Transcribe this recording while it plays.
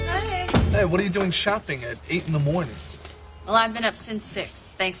Hey, what are you doing shopping at 8 in the morning? Well, I've been up since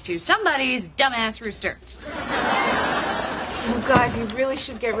 6, thanks to somebody's dumbass rooster. You guys, you really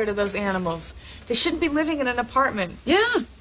should get rid of those animals. They shouldn't be living in an apartment. Yeah,